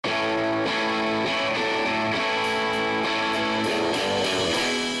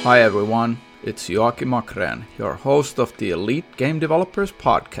Hi everyone, it's Joakim Akren, your host of the Elite Game Developers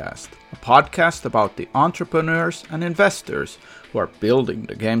Podcast, a podcast about the entrepreneurs and investors who are building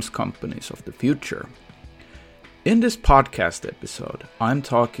the games companies of the future. In this podcast episode, I'm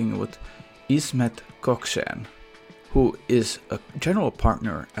talking with Ismet Gökçen, who is a general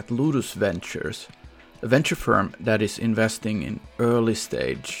partner at Ludus Ventures, a venture firm that is investing in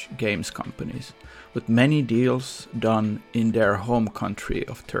early-stage games companies, with many deals done in their home country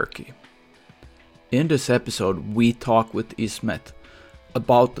of Turkey. In this episode, we talk with Ismet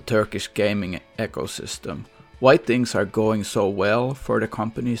about the Turkish gaming ecosystem, why things are going so well for the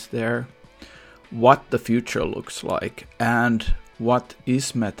companies there, what the future looks like, and what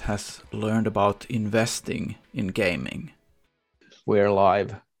Ismet has learned about investing in gaming. We're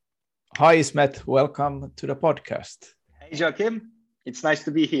live. Hi Ismet, welcome to the podcast. Hey Joakim, it's nice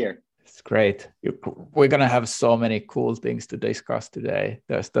to be here. It's great. We're going to have so many cool things to discuss today.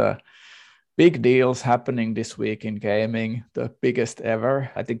 There's the big deals happening this week in gaming, the biggest ever.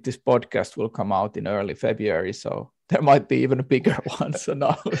 I think this podcast will come out in early February, so there might be even bigger ones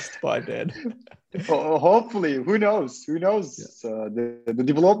announced by then. Hopefully, who knows? Yeah. The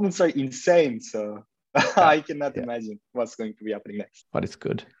developments are insane, so I cannot imagine what's going to be happening next. But it's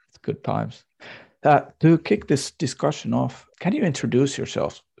good. It's good times. To kick this discussion off, can you introduce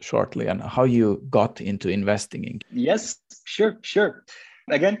yourself shortly and how you got into investing in? Yes, sure.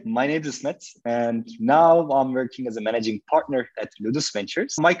 Again, my name is Ismet, and now I'm working as a managing partner at Ludus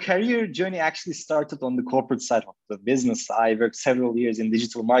Ventures. My career journey actually started on the corporate side of the business. I worked several years in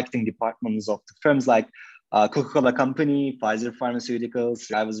digital marketing departments of the firms like Coca-Cola Company, Pfizer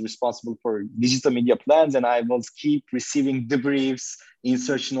Pharmaceuticals. I was responsible for digital media plans, and I was keep receiving debriefs,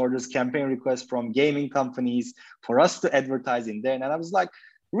 insertion orders, campaign requests from gaming companies for us to advertise in there. And I was like,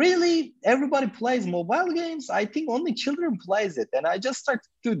 really? Everybody plays mobile games? I think only children plays it. And I just started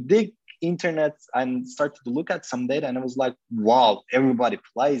to dig internet and started to look at some data, and I was like, wow, everybody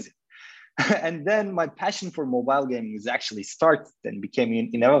plays it. And then my passion for mobile gaming is actually started and became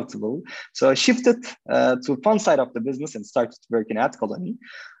inevitable. So I shifted to fun side of the business and started to work in AdColony.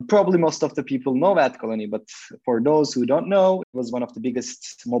 Probably most of the people know AdColony, but for those who don't know, it was one of the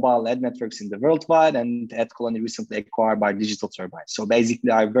biggest mobile ad networks in the worldwide, and AdColony recently acquired by Digital Turbine. So basically,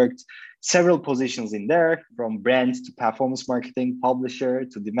 I worked several positions in there, from brand to performance marketing, publisher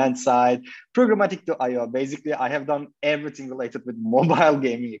to demand side, programmatic to IO. Basically, I have done everything related with mobile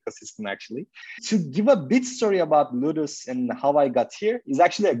gaming ecosystem, actually. To give a bit story about Ludus and how I got here is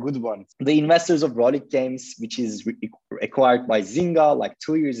actually a good one. The investors of Rollic Games, which is acquired by Zynga like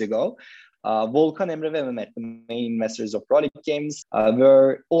 2 years ago, Volkan, Emre ve Mehmet, the main investors of Rollic Games,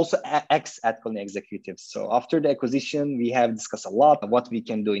 were also ex-AdColony executives. So after the acquisition, we have discussed a lot of what we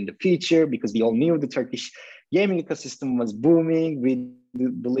can do in the future, because we all knew the Turkish gaming ecosystem was booming. We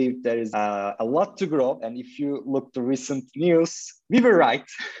believe there is a lot to grow. And if you look to recent news, we were right.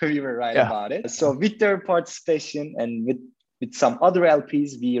 About it. So with their participation and with some other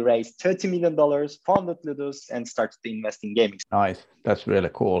LPs, we raised $30 million, founded Ludus, and started to invest in gaming. Nice. That's really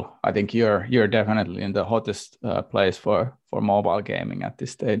cool. I think you're definitely in the hottest place for mobile gaming at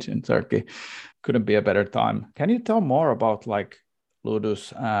this stage in Turkey. Couldn't be a better time. Can you tell more about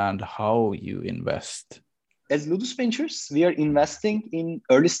Ludus and how you invest? As Ludus Ventures, we are investing in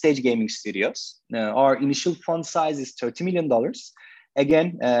early stage gaming studios. Our initial fund size is $30 million.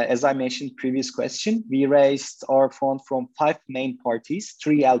 Again, as I mentioned previous question, we raised our fund from 5 main parties,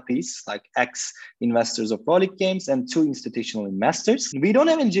 3 LPs, like ex-investors of Rollic Games, and 2 institutional investors. We don't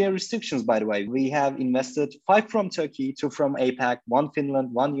have any restrictions, by the way. We have invested 5 from Turkey, 2 from APAC, 1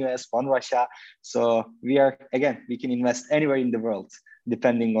 Finland, 1 US, 1 Russia. So we can invest anywhere in the world,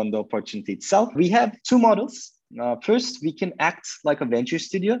 depending on the opportunity itself. We have 2 models. First, we can act like a venture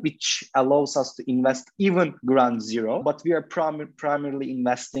studio, which allows us to invest even ground zero, but we are primarily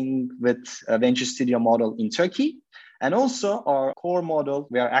investing with a venture studio model in Turkey. And also our core model,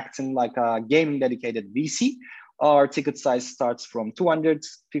 we are acting like a gaming dedicated VC. Our ticket size starts from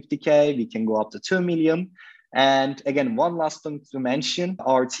 250K, we can go up to 2 million. And again, one last thing to mention,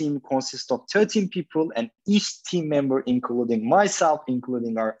 our team consists of 13 people, and each team member, including myself,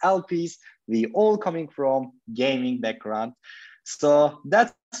 including our LPs, we all coming from gaming background. So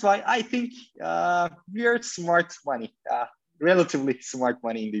that's why I think we are smart money, relatively smart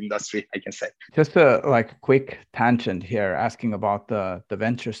money in the industry, I can say. Just a quick tangent here, asking about the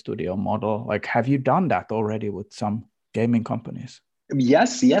venture studio model. Have you done that already with some gaming companies?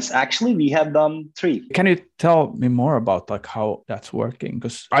 Yes. Actually, we have done 3. Can you tell me more about how that's working?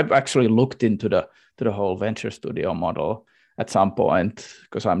 Because I've actually looked into the whole venture studio model at some point,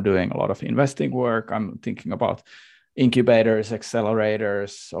 because I'm doing a lot of investing work. I'm thinking about incubators,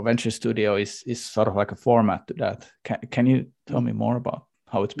 accelerators. So Venture Studio is sort of like a format to that. Can you tell me more about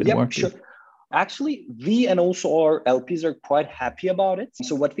how it's been Yep, working? sure. Actually, we and also our LPs are quite happy about it.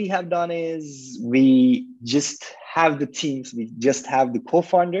 So what we have done is we just have the teams, we just have the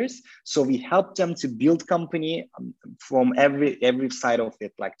co-founders. So we help them to build company from every side of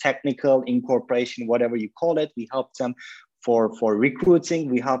it, like technical, incorporation, whatever you call it. We help them for recruiting,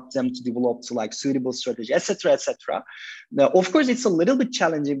 we help them to develop to like suitable strategy, etc., etc. Now, of course, it's a little bit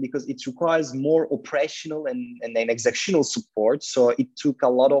challenging because it requires more operational and executional support. So it took a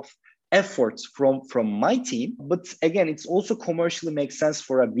lot of efforts from my team, but again, it's also commercially makes sense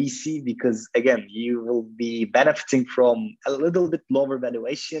for a VC because again, you will be benefiting from a little bit lower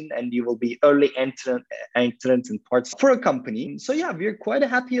valuation and you will be early entrant in parts for a company. So yeah, we're quite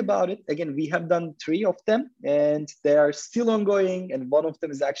happy about it. Again, we have done 3 of them and they are still ongoing, and one of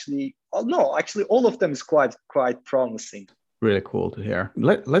them is actually, oh no, actually all of them is quite promising. Really cool to hear.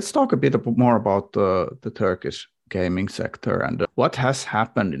 Let's talk a bit more about the Turkish gaming sector and what has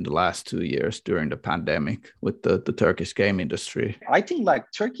happened in the last 2 years during the pandemic with the Turkish game industry. I think like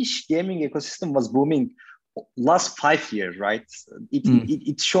Turkish gaming ecosystem was booming last 5 years, right?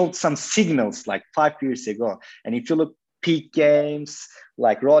 It showed some signals like 5 years ago. And if you look Peak Games,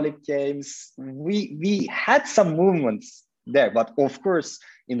 like Rolik Games, we had some movements there. But of course,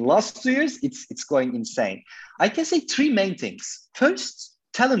 in last 2 years, it's going insane. I can say 3 main things. First,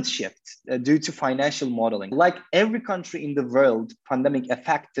 talent shift due to financial modeling. Like every country in the world, pandemic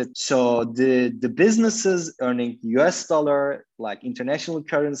affected. So the businesses earning US dollar, like international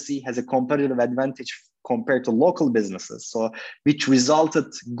currency, has a competitive advantage compared to local businesses. So which resulted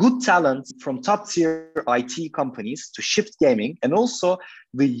good talent from top tier IT companies to shift gaming, and also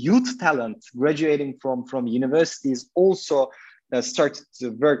the youth talent graduating from universities also started to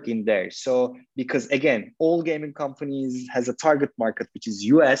work in there. So because again, all gaming companies has a target market, which is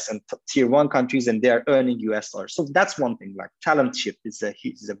US and tier 1 countries, and they are earning US dollars. So that's one thing, like talent shift is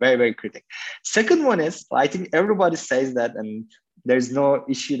a very, very critical. Second one is, I think everybody says that, and there's no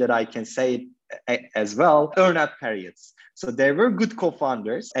issue that I can say it as well, earn-out periods. So they were good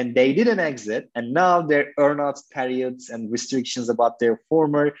co-founders and they did an exit, and now their earn-out periods and restrictions about their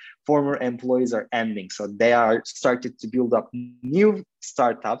former employees are ending. So they are started to build up new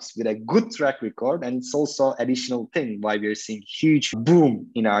startups with a good track record, and it's also additional thing why we're seeing huge boom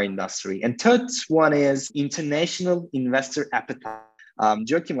in our industry. And third one is international investor appetite.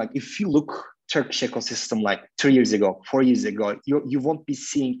 Joachim, like if you look Turkish ecosystem like 3 years ago, 4 years ago, you won't be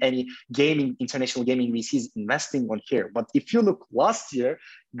seeing any international gaming VCs investing on here. But if you look last year,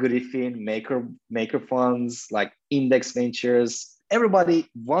 Griffin, Maker Funds, like Index Ventures, everybody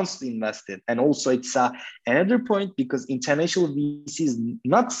wants to invest it. And also it's another point because international VCs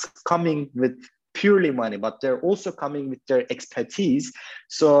not coming with purely money, but they're also coming with their expertise.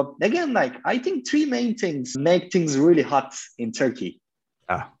 So again, like I think 3 main things make things really hot in Turkey.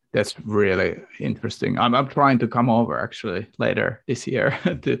 Yeah, that's really interesting. I'm trying to come over actually later this year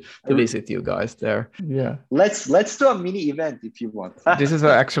to visit you guys there. Yeah. Let's do a mini event if you want. This is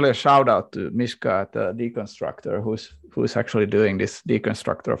actually a shout out to Mishka at Deconstructor, who's actually doing this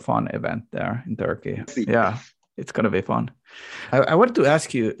Deconstructor Fun event there in Turkey. Yeah, it's gonna be fun. I wanted to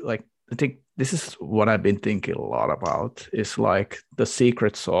ask you, like, I think this is what I've been thinking a lot about, is like the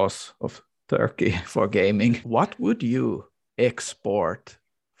secret sauce of Turkey for gaming. What would you export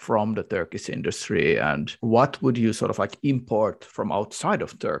from the Turkish industry, and what would you sort of like import from outside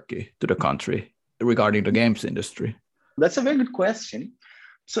of Turkey to the country regarding the games industry? That's a very good question.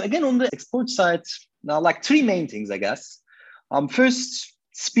 So again, on the export side, now like 3 main things, I guess. First,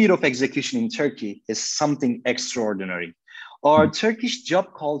 speed of execution in Turkey is something extraordinary. Our Turkish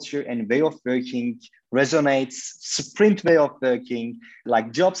job culture and way of working resonates, sprint way of working,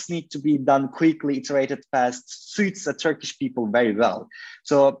 like jobs need to be done quickly, iterated fast, suits the Turkish people very well.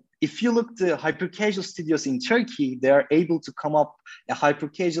 So if you look to hyper-casual studios in Turkey, they are able to come up a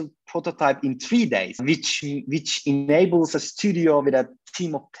hyper-casual prototype in 3 days, which enables a studio with a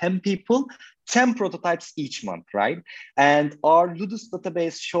team of 10 people, 10 prototypes each month, right? And our Ludus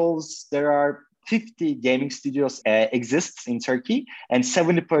database shows there are 50 gaming studios exists in Turkey, and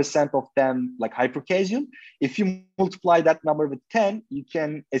 70% of them like hyper casual. If you multiply that number with 10, you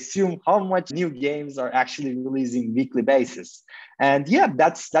can assume how much new games are actually releasing weekly basis. And yeah,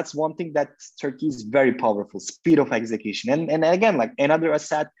 that's one thing that Turkey is very powerful, speed of execution. And again, like another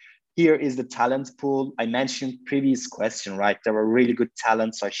asset here is the talent pool. I mentioned previous question, right? There were really good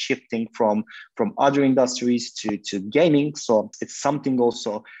talents are shifting from other industries to gaming. So it's something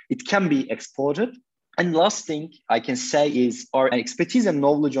also, it can be exported. And last thing I can say is our expertise and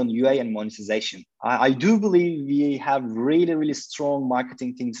knowledge on UA and monetization. I do believe we have really, really strong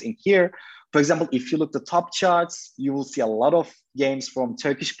marketing things in here. For example, if you look the top charts, you will see a lot of games from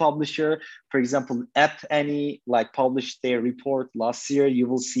Turkish publisher. For example, App Annie like published their report last year. You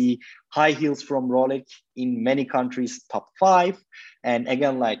will see high heels from Rolik in many countries, top 5. And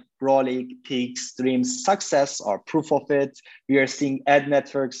again, like Rolik, Peak, Streams, success are proof of it. We are seeing ad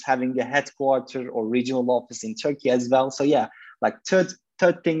networks having a headquarter or regional office in Turkey as well. So yeah, like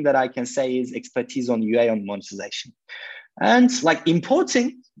third thing that I can say is expertise on UA on monetization. And like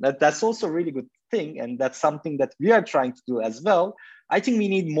importing, that's also a really good thing. And that's something that we are trying to do as well. I think we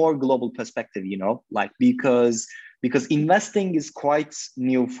need more global perspective, like because investing is quite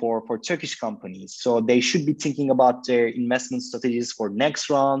new for Turkish companies. So they should be thinking about their investment strategies for next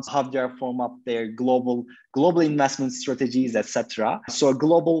rounds, how they form up their global investment strategies, etc. So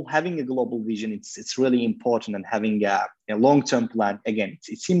having a global vision, it's really important, and having a long-term plan, again,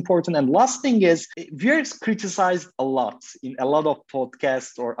 it's important. And last thing is, we're criticized a lot in a lot of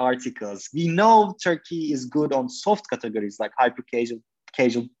podcasts or articles. We know Turkey is good on soft categories like hyper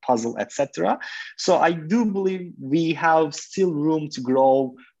casual, puzzle, etc. So I do believe we have still room to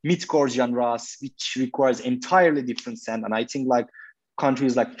grow mid-core genres, which requires entirely different set. And I think like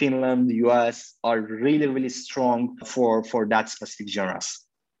countries like Finland, the US are really, really strong for that specific genres.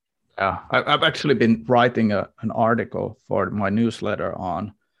 Yeah, I've actually been writing an article for my newsletter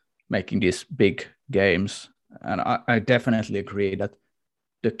on making these big games. And I definitely agree that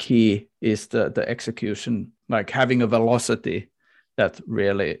the key is the execution, like having a velocity that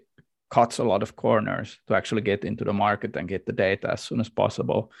really cuts a lot of corners to actually get into the market and get the data as soon as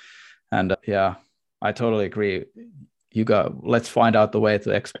possible. And yeah, I totally agree. Let's find out the way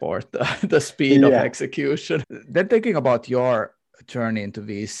to export the speed of execution. Then thinking about your journey into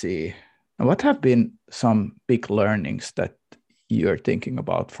VC, what have been some big learnings that you're thinking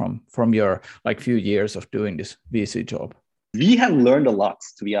about from your like few years of doing this VC job? We have learned a lot,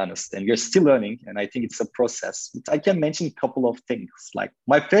 to be honest, and we're still learning. And I think it's a process. But I can mention a couple of things. Like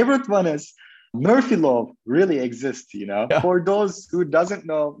my favorite one is Murphy Law really exists, Yeah. For those who doesn't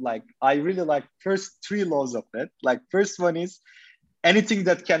know, like I really like first 3 laws of it. Like first one is anything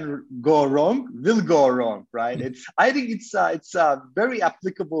that can go wrong will go wrong, right? I think it's a very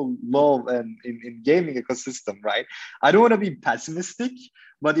applicable law in gaming ecosystem, right? I don't want to be pessimistic,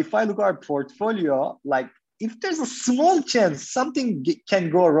 but if I look at our portfolio, like if there's a small chance something can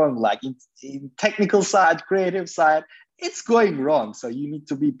go wrong, like in technical side, creative side, it's going wrong. So you need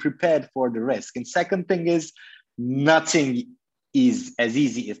to be prepared for the risk. And second thing is nothing is as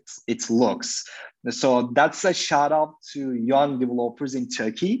easy as it looks. So that's a shout out to young developers in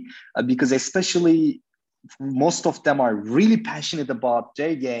Turkey, because especially most of them are really passionate about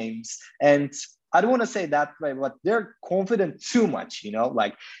their games. And I don't want to say that way, but they're confident too much,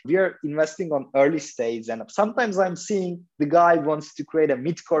 like we are investing on early stage. And sometimes I'm seeing the guy wants to create a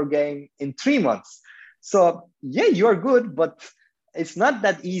mid-core game in 3 months. So yeah, you're good, but it's not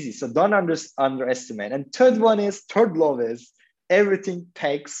that easy. So don't underestimate. And third law is everything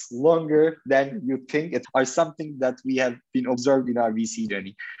takes longer than you think. It are something that we have been observed in our VC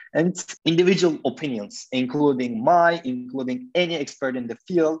journey. And individual opinions, including any expert in the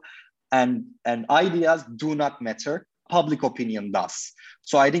field, and ideas do not matter. Public opinion does.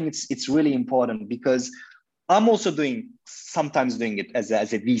 So I think it's really important, because I'm also sometimes doing it as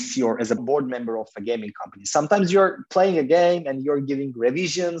a VC or as a board member of a gaming company. Sometimes you're playing a game and you're giving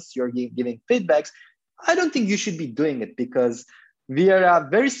revisions, you're giving feedbacks. I don't think you should be doing it, because we are a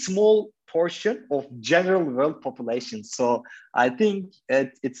very small portion of general world population. So I think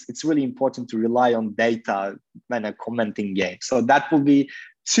it's really important to rely on data when commenting games. So that will be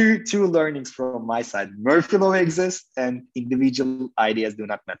two learnings from my side. Murphy Law exists and individual ideas do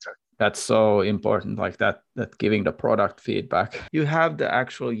not matter. That's so important, like that giving the product feedback. You have the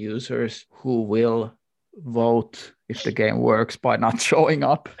actual users who will vote if the game works by not showing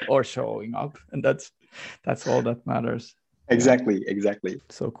up or showing up. And that's all that matters. Exactly.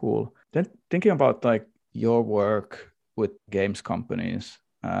 So cool. Then thinking about like your work with games companies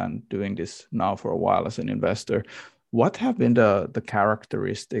and doing this now for a while as an investor, what have been the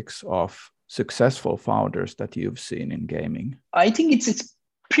characteristics of successful founders that you've seen in gaming? I think it's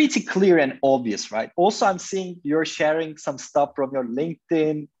pretty clear and obvious, right? Also, I'm seeing you're sharing some stuff from your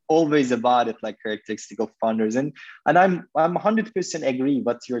LinkedIn, always about it, like characteristic of founders. And I'm 100% agree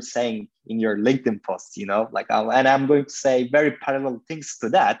what you're saying in your LinkedIn post, like, and I'm going to say very parallel things to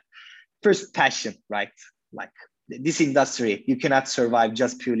that. First, passion, right? Like this industry, you cannot survive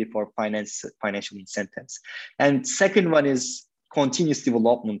just purely for financial incentives. And second one is continuous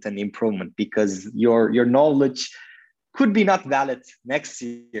development and improvement, because your knowledge could be not valid next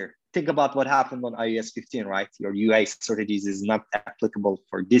year. Think about what happened on iOS 15, right? Your UI strategies is not applicable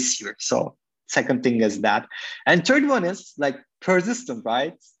for this year. So second thing is that. And third one is like persistent,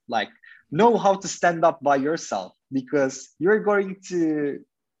 right? Like know how to stand up by yourself because you're going to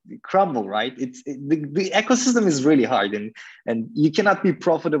crumble, right? The ecosystem is really hard and you cannot be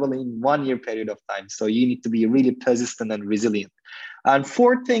profitable in 1 year period of time. So you need to be really persistent and resilient. And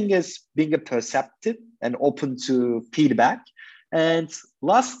fourth thing is being a perceptive and open to feedback. And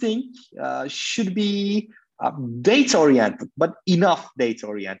last thing should be data oriented, but enough data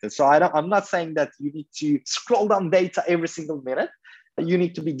oriented. So I'm not saying that you need to scroll down data every single minute. You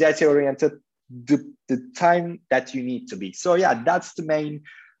need to be data oriented the time that you need to be. So yeah, that's the main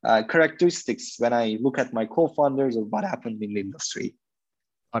characteristics when I look at my co-founders or what happened in the industry.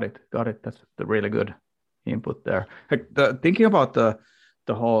 Got it. That's the really good input there. Thinking about the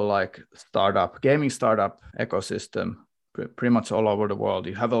whole like gaming startup ecosystem, pretty much all over the world,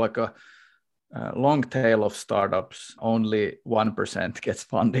 you have like a long tail of startups. Only 1% gets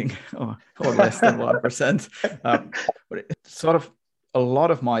funding, or less than 1%. But it's sort of a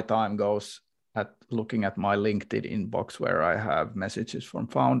lot of my time goes at looking at my LinkedIn inbox, where I have messages from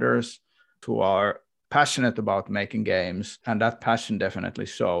founders who are passionate about making games, and that passion definitely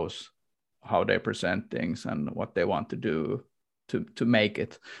shows how they present things and what they want to do to make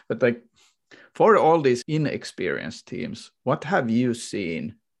it. But like for all these inexperienced teams, what have you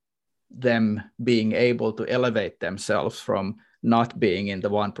seen them being able to elevate themselves from not being in the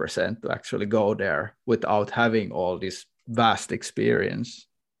 1% to actually go there without having all this vast experience?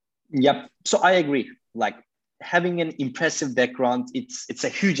 Yep. So I agree. Like having an impressive background, it's a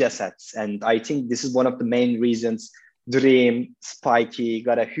huge asset. And I think this is one of the main reasons Dream, Spiky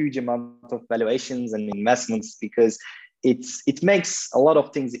got a huge amount of valuations and investments, because it makes a lot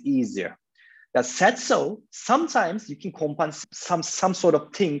of things easier. That said, so sometimes you can compensate some sort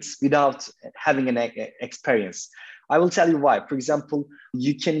of things without having an experience. I will tell you why. For example,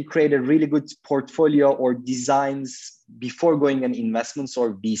 you can create a really good portfolio or designs before going on investments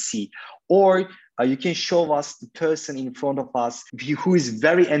or VC, or you can show us the person in front of us who is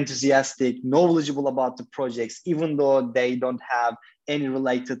very enthusiastic, knowledgeable about the projects, even though they don't have any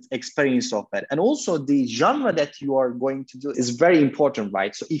related experience of it. And also the genre that you are going to do is very important,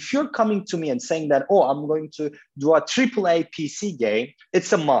 right? So if you're coming to me and saying that, oh, I'm going to do a AAA PC game,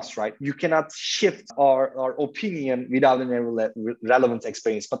 it's a must, right? You cannot shift our opinion without any relevant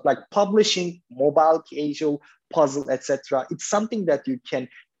experience. But like publishing, mobile, casual, puzzle, etc., it's something that you can.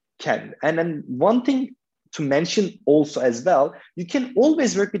 And then one thing to mention also as well, you can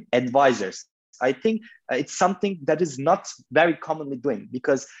always work with advisors. I think it's something that is not very commonly doing,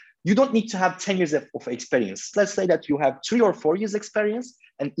 because you don't need to have 10 years of experience. Let's say that you have 3 or 4 years experience.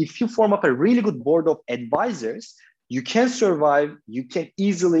 And if you form up a really good board of advisors, you can survive, you can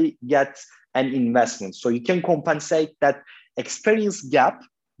easily get an investment. So you can compensate that experience gap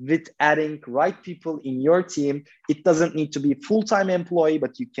with adding right people in your team. It doesn't need to be a full-time employee,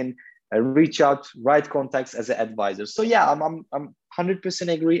 but you can reach out right contacts as an advisor. So yeah, I'm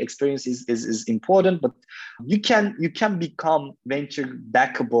 100% agree. Experience is important, but you can become venture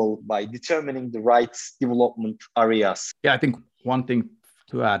backable by determining the right development areas. Yeah, I think one thing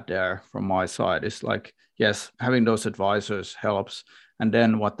to add there from my side is like, yes, having those advisors helps. And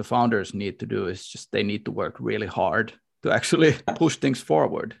then what the founders need to do is just they need to work really hard to actually push things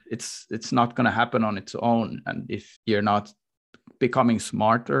forward. It's not going to happen on its own. And if you're not becoming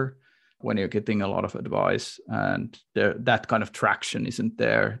smarter when you're getting a lot of advice and that kind of traction isn't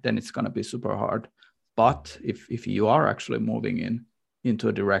there, then it's going to be super hard. But if you are actually moving into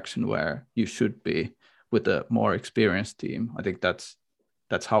a direction where you should be with a more experienced team, I think that's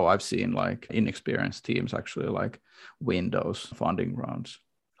how I've seen like inexperienced teams actually like win those funding rounds.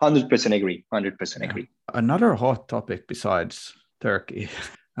 100% agree. 100% agree. Another hot topic besides Turkey,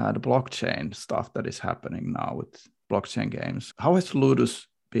 the blockchain stuff that is happening now with blockchain games. How has Ludus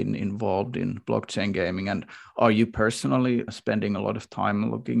been involved in blockchain gaming, and are you personally spending a lot of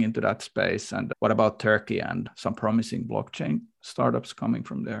time looking into that space? And what about Turkey and some promising blockchain startups coming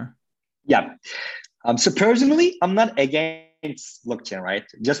from there? Yeah. So personally, I'm not against blockchain, right?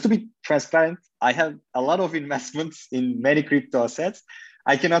 Just to be transparent, I have a lot of investments in many crypto assets.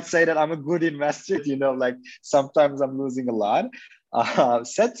 I cannot say that I'm a good investor, like sometimes I'm losing a lot.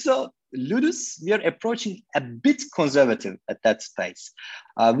 So Ludus, we are approaching a bit conservative at that space.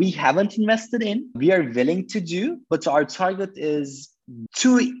 We haven't invested in, we are willing to do, but our target is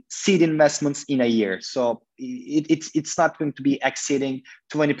 2 seed investments in a year. So it's not going to be exceeding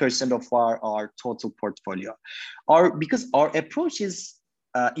 20% of our total portfolio. Because our approach is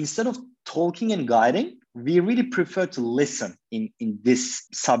instead of talking and guiding, we really prefer to listen in this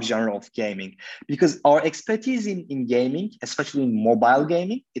subgenre of gaming because our expertise in gaming, especially in mobile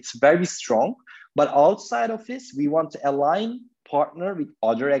gaming, it's very strong. But outside of this, we want to align, partner with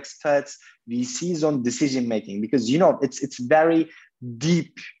other experts, VCs on decision making because it's very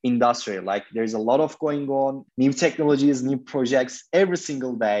deep industry. Like there's a lot of going on, new technologies, new projects every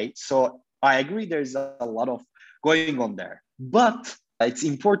single day. So I agree there's a lot of going on there. But it's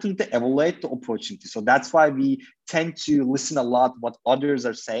important to evaluate the opportunity. So that's why we tend to listen a lot what others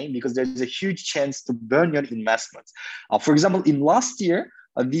are saying because there's a huge chance to burn your investments. For example, in last year,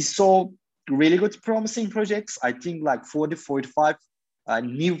 we saw really good promising projects. I think like 40, 45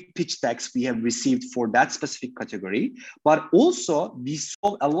 new pitch decks we have received for that specific category. But also we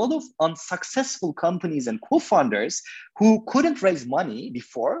saw a lot of unsuccessful companies and co-founders who couldn't raise money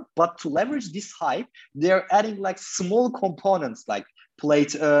before, but to leverage this hype, they're adding like small components like play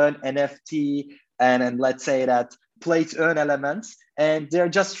to earn, NFT, and let's say that play to earn elements. And they're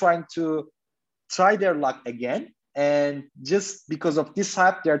just trying to try their luck again. And just because of this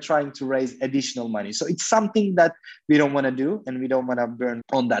hype, they're trying to raise additional money. So it's something that we don't want to do and we don't want to burn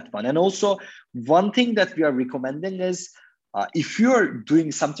on that one. And also one thing that we are recommending is if you're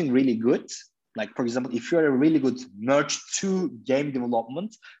doing something really good, like for example, if you're a really good merge to game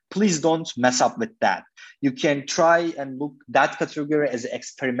development, please don't mess up with that. You can try and look that category as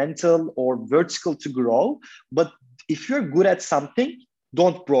experimental or vertical to grow. But if you're good at something,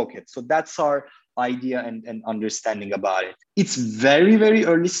 don't broke it. So that's our idea and understanding about it. It's very, very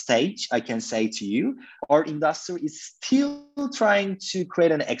early stage, I can say to you. Our industry is still trying to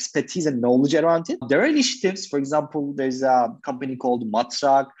create an expertise and knowledge around it. There are initiatives, for example, there's a company called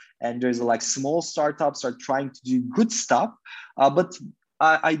Matrak, and there's like small startups are trying to do good stuff. But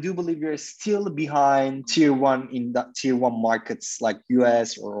I do believe we're still behind tier one in the tier one markets like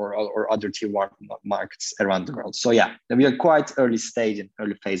US or other tier one markets around the world. So yeah, we are quite early stage and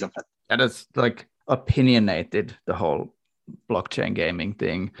early phase of it. And it's like opinionated, the whole blockchain gaming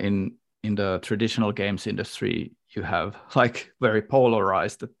thing. In the traditional games industry, you have like very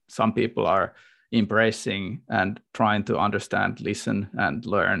polarized that some people are embracing and trying to understand, listen and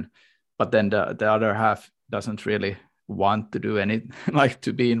learn. But then the other half doesn't really want to do any, like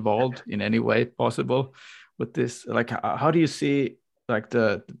to be involved in any way possible with this. Like, how do you see like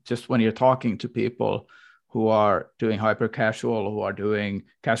just when you're talking to people who are doing hyper casual, who are doing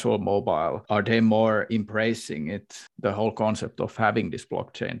casual mobile, are they more embracing it, the whole concept of having this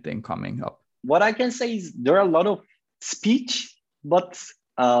blockchain thing coming up? What I can say is there are a lot of speech, but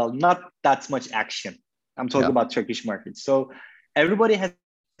not that much action. I'm talking about Turkish market. So everybody has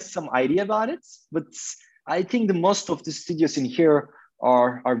some idea about it, but I think the most of the studios in here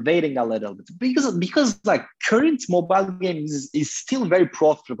are waiting a little bit because like current mobile games is still very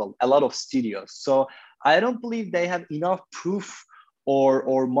profitable, a lot of studios. So I don't believe they have enough proof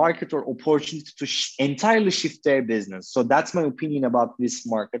or market or opportunity to entirely shift their business. So that's my opinion about this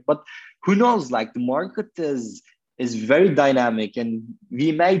market. But who knows, like the market is very dynamic and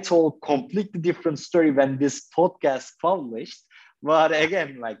we may tell completely different story when this podcast published. But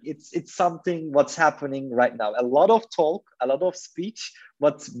again, like it's something what's happening right now. A lot of talk, a lot of speech,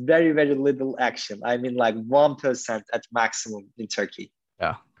 but very, very little action. I mean like 1% at maximum in Turkey.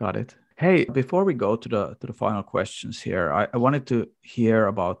 Yeah, got it. Hey, before we go to the final questions here, I wanted to hear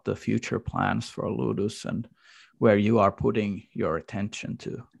about the future plans for Ludus and where you are putting your attention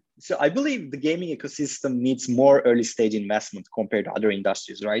to. So I believe the gaming ecosystem needs more early stage investment compared to other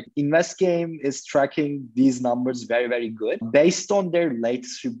industries, right? InvestGame is tracking these numbers very, very good. Based on their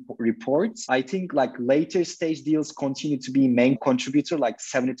latest reports, I think like later stage deals continue to be main contributor, like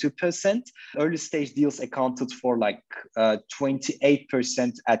 72%. Early stage deals accounted for like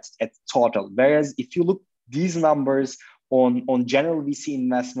 28% at total. Whereas if you look these numbers on general VC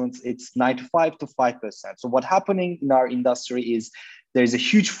investments, it's 95 to 5%. So what's happening in our industry is there's a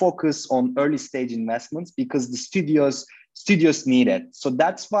huge focus on early stage investments because the studios need it. So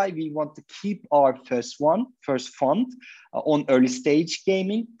that's why we want to keep our first fund on early stage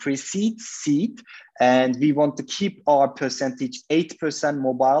gaming, pre-seed, seed, and we want to keep our percentage 8%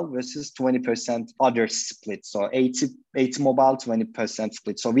 mobile versus 20% other split. So 80 mobile, 20%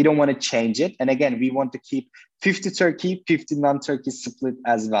 split. So we don't want to change it. And again, we want to keep 50 Turkey, 50 non-Turkey split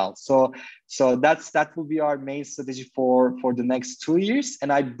as well. So that will be our main strategy for the next 2 years.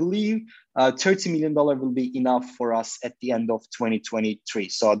 And I believe $30 million will be enough for us at the end of 2023.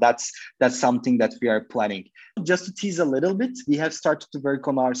 So that's something that we are planning. Just to tease a little bit, we have started to work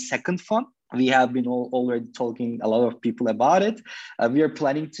on our second fund. We have been already talking a lot of people about it. We are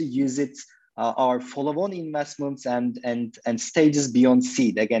planning to use it our follow-on investments and stages beyond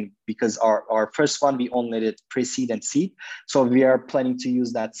seed. Again, because our first one, we only did pre-seed and seed. So we are planning to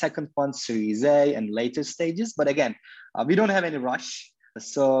use that second one, Series A and later stages. But again, we don't have any rush.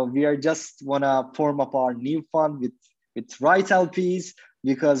 So we are just want to form up our new fund with right LPs,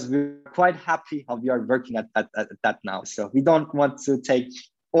 because we're quite happy how we are working at that now. So we don't want to take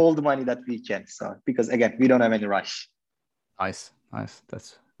all the money that we can. So because again, we don't have any rush. Nice.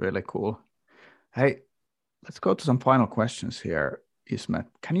 That's really cool. Hey, let's go to some final questions here, Ismet.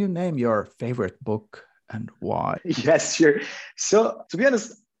 Can you name your favorite book and why? Yes, sure. So to be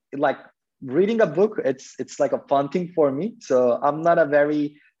honest, like reading a book, it's like a fun thing for me. So I'm not a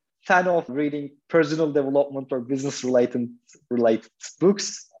very fan of reading personal development or business related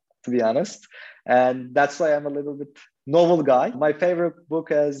books, to be honest. And that's why I'm a little bit novel guy. My favorite book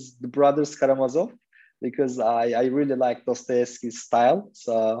is The Brothers Karamazov, because I really like Dostoevsky's style.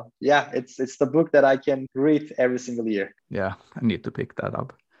 So yeah, it's the book that I can read every single year. Yeah, I need to pick that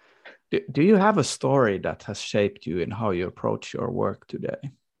up. Do you have a story that has shaped you in how you approach your work today?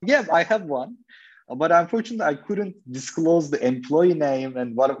 Yeah, I have one. But unfortunately, I couldn't disclose the employee name.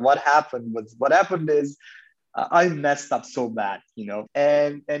 And what happened is I messed up so bad,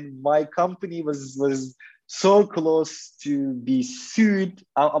 and my company was so close to be sued.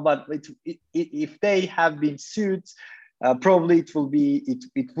 But if they have been sued, probably it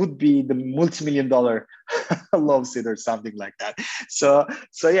would be the multi-million-dollar lawsuit or something like that. So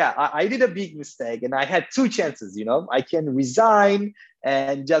yeah, I did a big mistake, and I had two chances. I can resign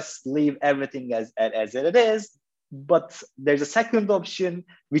and just leave everything as it is. But there's a second option,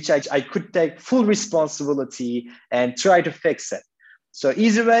 which I could take full responsibility and try to fix it. So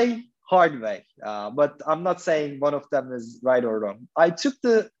easy way, hard way. But I'm not saying one of them is right or wrong. I took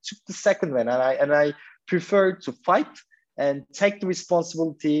the second one, and I prefer to fight and take the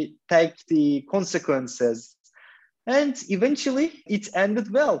responsibility, take the consequences. And eventually it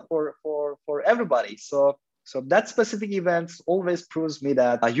ended well for everybody. So that specific event always proves me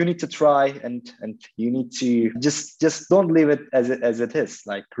that you need to try and you need to just don't leave it as it is.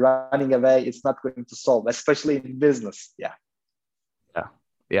 Like running away, it's not going to solve, especially in business. Yeah.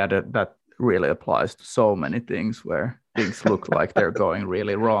 That really applies to so many things where things look like they're going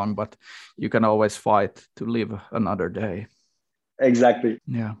really wrong, but you can always fight to live another day. Exactly.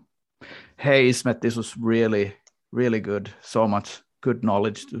 Yeah. Hey, Ismet, this was really, really good. So much good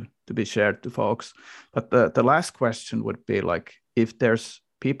knowledge to be shared to folks. But the last question would be like, if there's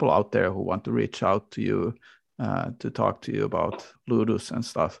people out there who want to reach out to you to talk to you about Ludus and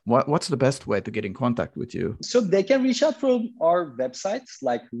stuff, what's the best way to get in contact with you? So they can reach out from our websites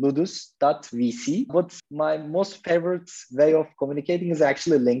like ludus.vc. But my most favorite way of communicating is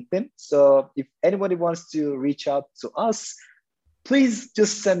actually LinkedIn. So if anybody wants to reach out to us, please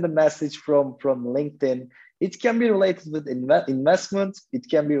just send a message from LinkedIn. It can be related with investment. It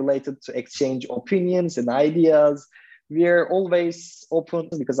can be related to exchange opinions and ideas. We are always open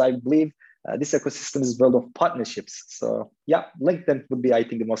because I believe this ecosystem is built of partnerships. So yeah, LinkedIn would be, I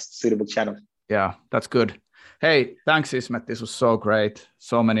think, the most suitable channel. Yeah, that's good. Hey, thanks, Ismet. This was so great.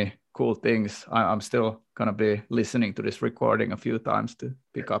 So many cool things. I'm still going to be listening to this recording a few times to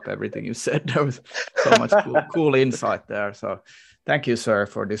pick up everything you said. There was so much cool insight there. So thank you, sir,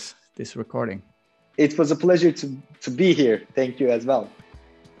 for this recording. It was a pleasure to be here. Thank you as well.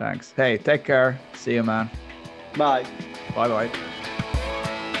 Thanks. Hey, take care. See you, man. Bye. Bye-bye.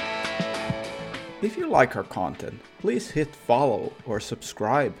 If you like our content, please hit follow or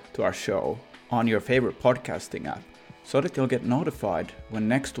subscribe to our show on your favorite podcasting app so that you'll get notified when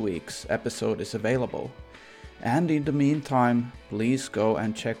next week's episode is available. And in the meantime, please go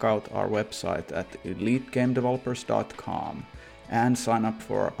and check out our website at elitegamedevelopers.com and sign up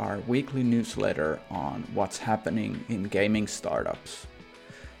for our weekly newsletter on what's happening in gaming startups.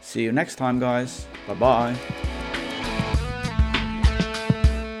 See you next time, guys. Bye-bye.